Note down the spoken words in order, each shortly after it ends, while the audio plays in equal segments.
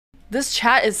This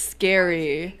chat is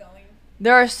scary.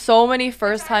 There are so many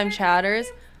first-time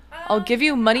chatters. I'll give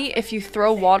you money if you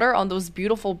throw water on those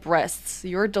beautiful breasts.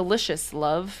 You're delicious,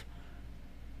 love.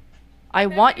 I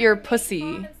want your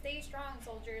pussy. Stay strong,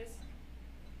 soldiers.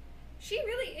 She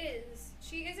really is.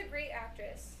 She is a great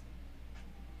actress.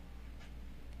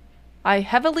 I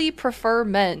heavily prefer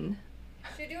men.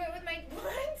 Should do it with my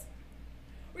what?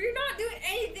 We're not doing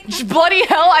anything. Bloody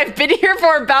hell, I've been here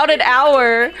for about an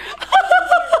hour.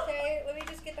 Okay, let me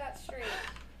just get that straight.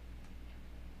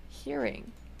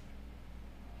 Hearing.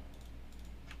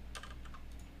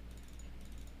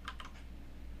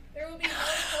 There will be no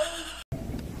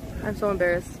pose. I'm so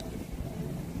embarrassed.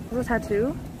 Is this a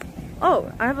tattoo?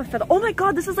 Oh, I have a feather. Oh my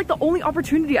god, this is like the only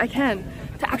opportunity I can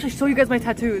to actually show you guys my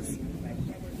tattoos.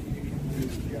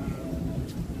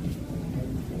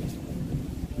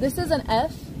 This is an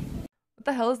F. What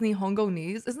the hell is Nihongo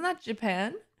knees? Isn't that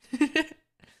Japan?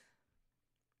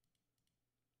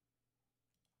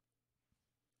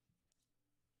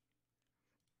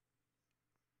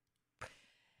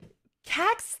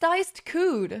 Caxdiced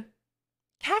cood.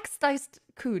 Caxdiced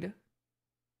cood.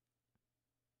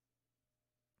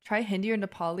 Try Hindi or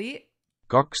Nepali.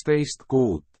 12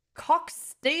 kuud.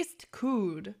 Coxdiced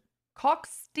cood.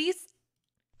 Coxdiced.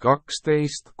 12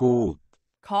 kuud.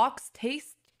 Cox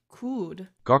taste cood.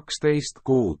 12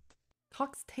 kuud.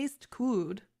 Cox taste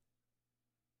cood.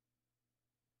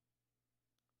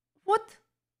 What?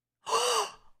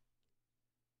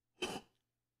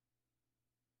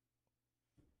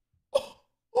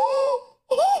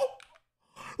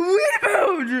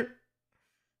 Rebound!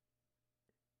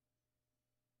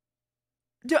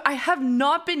 Dude, I have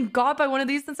not been got by one of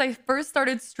these since I first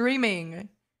started streaming.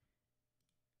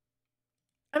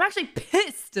 I'm actually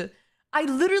pissed. I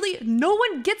literally, no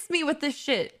one gets me with this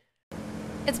shit.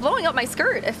 It's blowing up my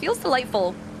skirt. It feels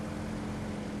delightful.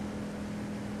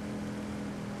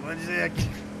 What did you say? I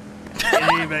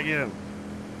can't get back in.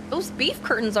 Those beef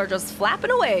curtains are just flapping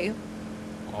away.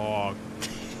 Oh.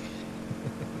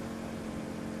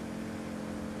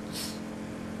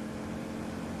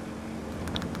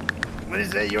 What did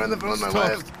you say? You're on the phone with my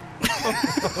wife.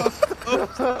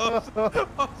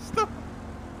 Stop.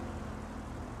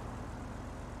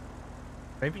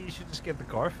 Maybe you should just get the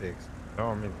car fixed. No,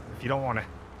 I mean, if you don't want to.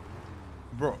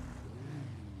 Bro.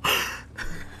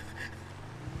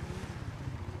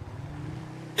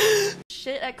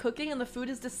 Shit at cooking and the food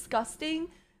is disgusting.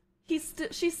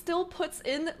 She still puts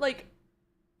in like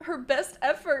her best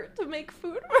effort to make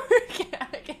food work. I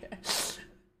can't.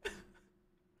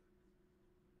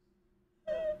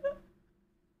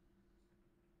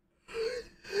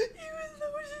 Even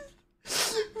though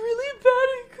she's really bad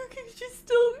at cooking, she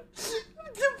still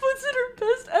puts in her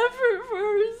best effort for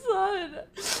her son.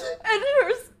 And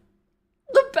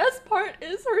the best part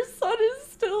is her son is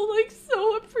still like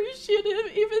so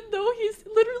appreciative, even though he's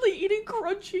literally eating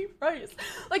crunchy rice.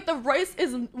 Like the rice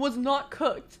was not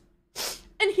cooked,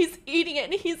 and he's eating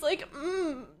it, and he's like,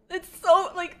 it's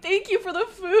so like, thank you for the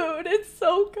food. It's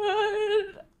so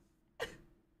good.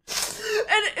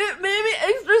 And it made me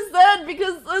extra sad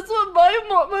because that's what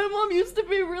my mom used to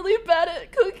be really bad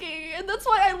at cooking, and that's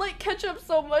why I like ketchup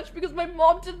so much, because my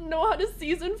mom didn't know how to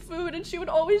season food, and she would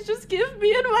always just give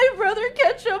me and my brother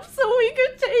ketchup so we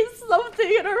could taste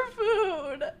something in our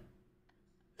food.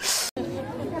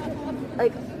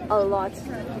 Like a lot.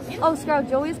 Oh, Scout,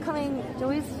 Joey's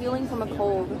healing from a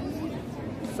cold.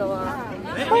 So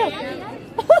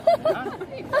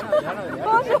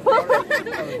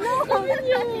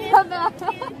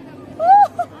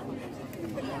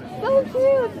So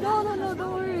cute! No,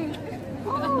 don't worry.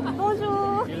 Oh,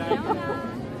 bonjour!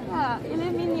 Yeah, il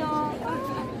est mignon.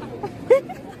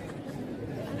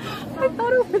 I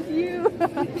thought it was you.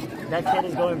 That kid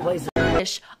is going places.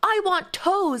 I want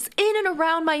toes in and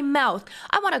around my mouth.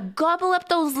 I want to gobble up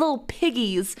those little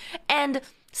piggies and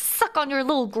suck on your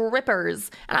little grippers.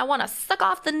 And I want to suck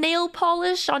off the nail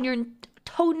polish on your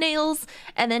toenails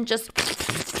and then just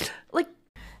like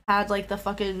had like the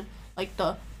fucking like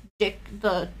the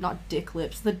not dick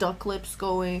lips, the duck lips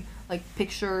going, like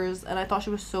pictures, and I thought she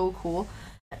was so cool.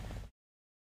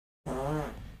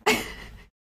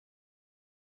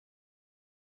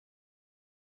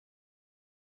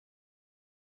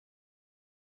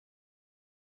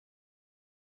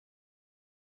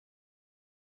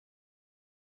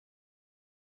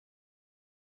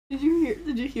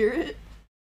 Did you hear it?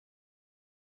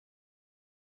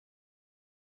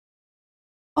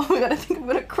 Oh my god, I think I'm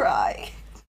gonna cry.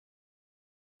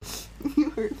 You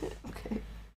heard it? Okay.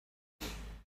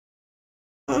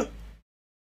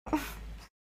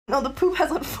 No, the poop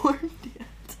hasn't formed yet.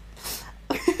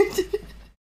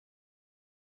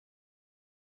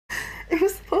 It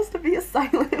was supposed to be a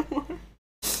silent one.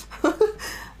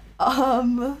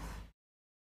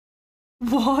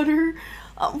 Water?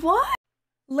 What?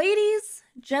 Ladies,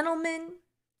 gentlemen,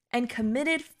 and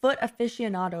committed foot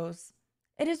aficionados,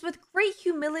 it is with great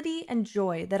humility and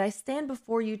joy that I stand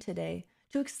before you today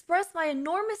to express my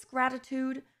enormous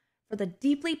gratitude for the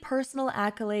deeply personal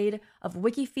accolade of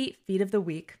WikiFeet Feet of the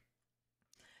Week.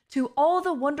 To all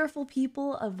the wonderful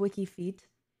people of WikiFeet,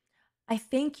 I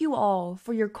thank you all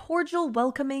for your cordial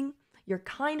welcoming, your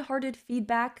kind-hearted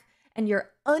feedback, and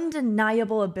your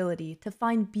undeniable ability to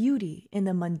find beauty in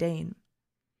the mundane.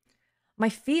 My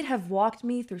feet have walked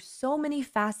me through so many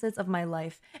facets of my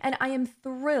life, and I am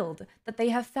thrilled that they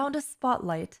have found a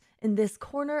spotlight in this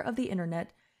corner of the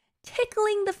internet,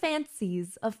 tickling the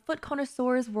fancies of foot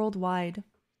connoisseurs worldwide.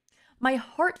 My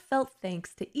heartfelt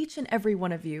thanks to each and every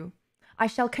one of you. I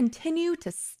shall continue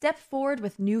to step forward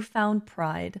with newfound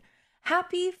pride.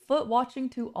 Happy foot watching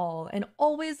to all, and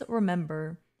always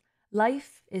remember,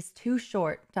 life is too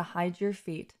short to hide your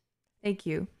feet. Thank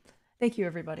you. Thank you,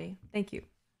 everybody. Thank you.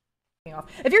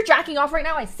 If you're jacking off right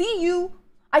now, I see you.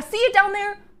 I see it down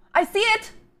there. I see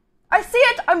it. I see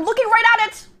it. I'm looking right at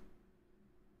it.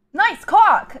 Nice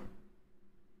cock.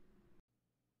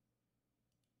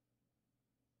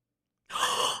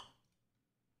 Oh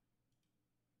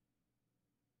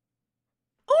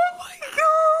my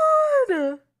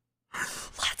god.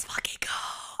 Let's fucking go.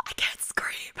 I can't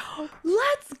scream.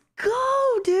 Let's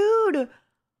go, dude.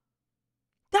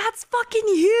 That's fucking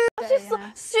huge.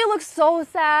 She looks so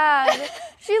sad.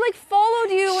 She like followed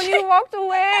you when you walked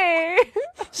away.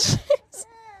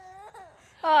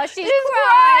 Oh, she's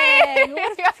crying.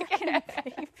 What a fucking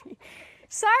baby.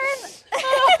 Siren.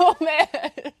 Oh man.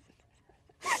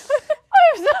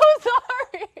 I'm so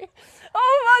sorry.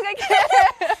 Oh fuck, I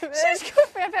can't. She's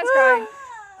Fanfan's crying.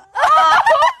 Oh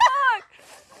fuck.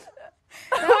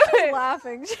 Now she's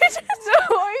laughing. She's just so.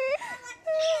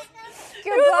 Goodbye. She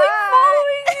was like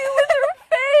following me with her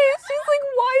face. She's like,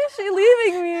 why is she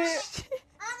leaving me?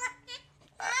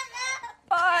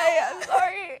 Bye. I'm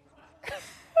sorry.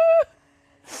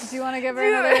 Do you want to give her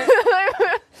another?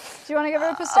 Do you want to give her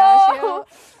a pistachio? Oh,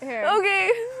 here.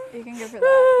 Okay. You can give her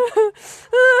that. I'm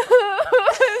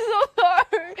so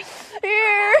sorry.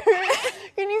 Here.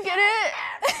 Can you get it?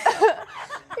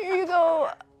 Here you go.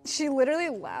 She literally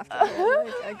laughed at her,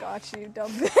 like, I got you,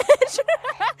 dumb bitch.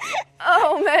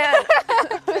 Oh, man.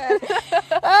 Okay.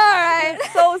 All right.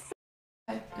 So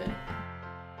good.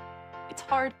 It's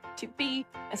hard to be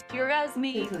as pure as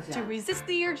me, to resist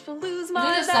the urge to lose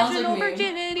my vaginal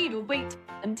virginity, to wait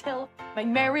until my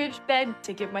marriage bed,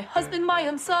 to give my husband my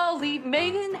unsullied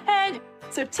maiden head.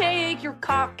 So take your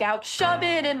cock out, shove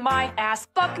it in my ass,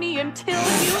 fuck me until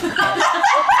you come.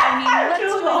 I mean, let's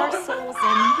join our souls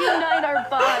and unite our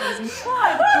bodies and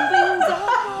fly the wings on.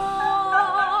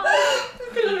 I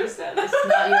can understand this.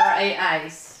 Not your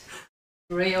AIs.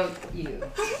 Real you.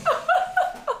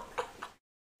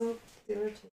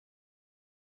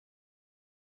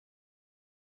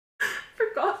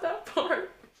 Forgot that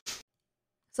part.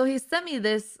 So he sent me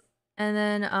this, and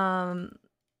then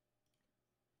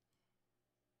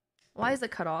why is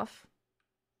it cut off?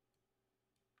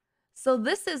 So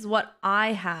this is what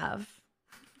I have.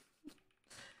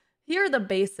 Here are the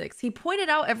basics. He pointed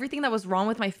out everything that was wrong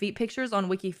with my feet pictures on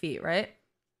WikiFeet, right?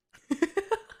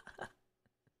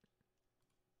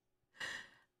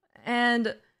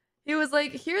 And he was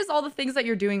like, here's all the things that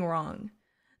you're doing wrong.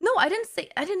 No, I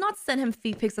did not send him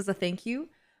feet pics as a thank you,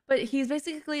 but he's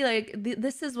basically like,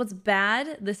 this is what's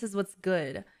bad, this is what's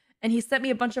good. And he sent me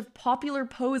a bunch of popular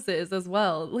poses as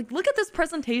well. Like, look at this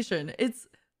presentation. It's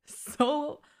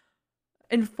so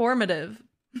informative.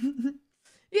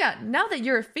 Yeah, now that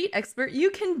you're a feet expert, you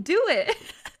can do it.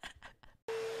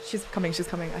 She's coming, she's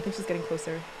coming. I think she's getting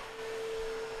closer.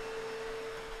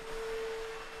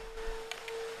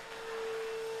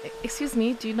 Excuse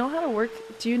me, do you know how to work?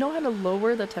 Do you know how to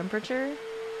lower the temperature?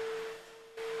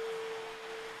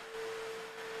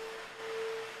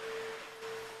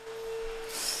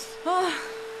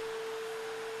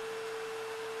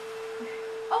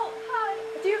 Oh, hi.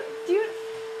 Do you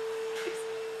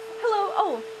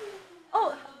hello.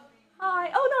 Oh,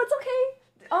 hi. Oh no, it's okay.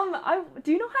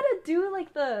 Do you know how to do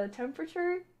like the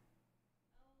temperature?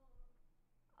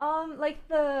 Like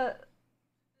the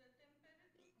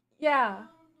yeah.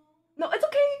 No, it's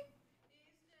okay.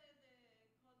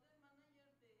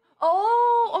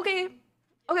 Oh, okay.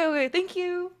 Okay, thank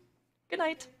you. Good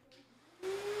night.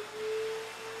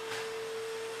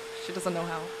 She doesn't know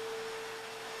how.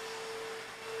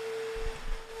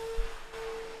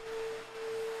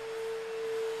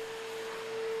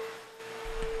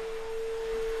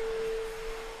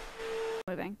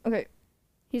 moving. Okay.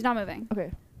 He's not moving.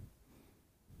 Okay.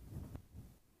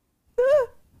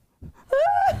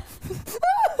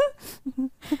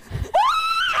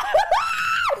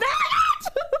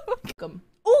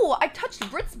 Oh, I touched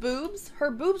Brit's boobs.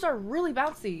 Her boobs are really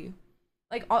bouncy.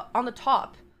 Like on the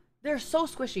top. They're so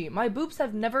squishy. My boobs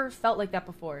have never felt like that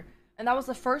before. And that was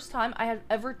the first time I had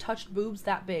ever touched boobs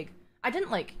that big. I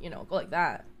didn't like, you know, go like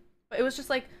that. But it was just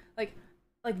like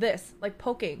this, like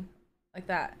poking like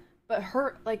that. But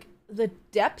her, like the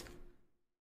depth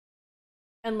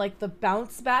and like the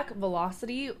bounce back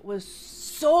velocity was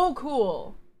so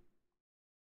cool.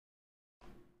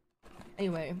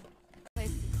 Anyway.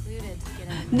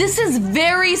 This is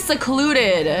very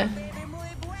secluded.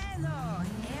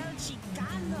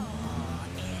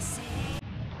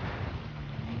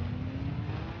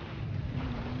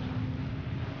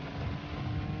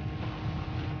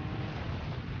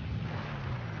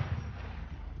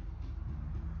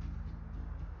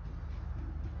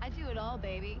 I do it all,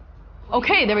 baby.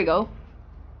 Okay, there we go.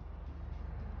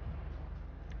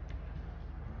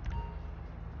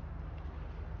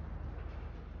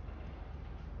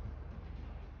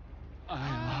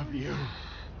 I love you.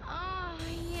 Oh,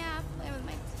 yeah, play with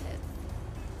my tits.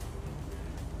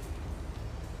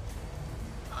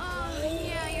 Oh,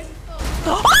 yeah, you're so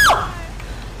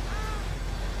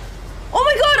Oh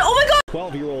my god! Oh my god!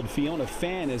 12-year-old Fiona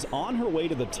Fan is on her way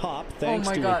to the top thanks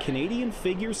to a Canadian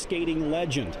figure skating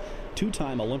legend,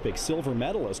 two-time Olympic silver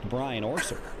medalist Brian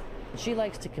Orser. She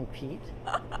likes to compete.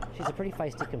 She's a pretty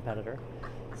feisty competitor.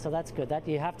 So that's good. That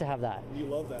you have to have that. You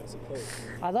love that as a coach.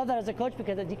 I love that as a coach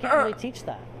because you can't really teach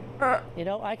that. You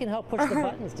know, I can help push the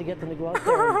buttons to get them to go out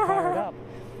there and fire it up,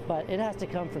 but it has to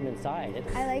come from inside.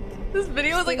 I like this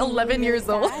video is like 11 years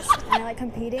old. And I like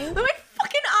competing. Look at my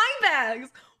fucking eye bags.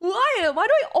 Why? Why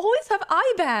do I always have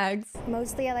eye bags?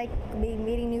 Mostly I like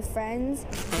meeting new friends,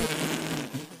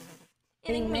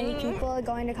 meeting many people,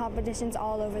 going to competitions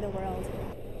all over the world.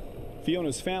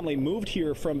 Fiona's family moved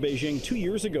here from Beijing 2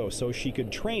 years ago so she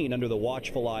could train under the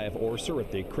watchful eye of Orser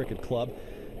at the cricket club.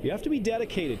 You have to be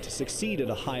dedicated to succeed at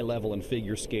a high level in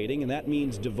figure skating, and that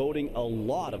means devoting a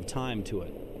lot of time to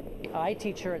it. I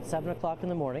teach her at 7 o'clock in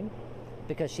the morning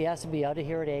because she has to be out of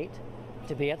here at 8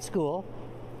 to be at school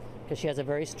because she has a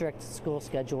very strict school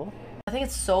schedule. I think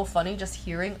it's so funny just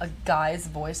hearing a guy's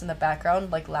voice in the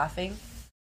background, like laughing.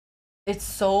 It's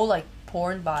so like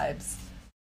porn vibes.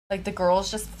 Like the girl's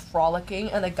just frolicking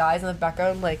and the guy's in the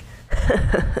background like,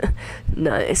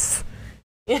 nice.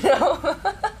 You know?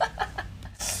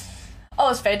 Oh,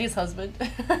 it's Fandy's husband.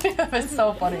 It's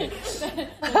so funny.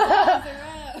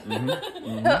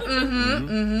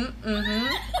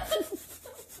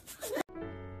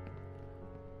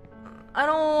 I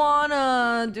don't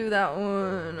wanna do that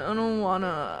one. I don't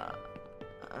wanna.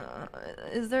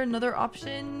 Is there another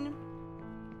option?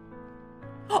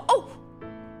 Oh!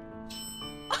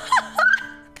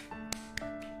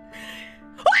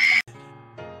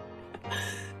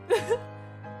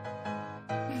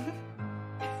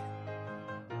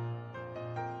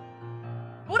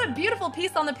 What a beautiful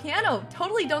piece on the piano.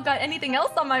 Totally don't got anything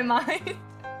else on my mind.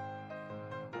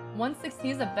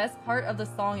 116 is the best part of the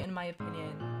song in my opinion.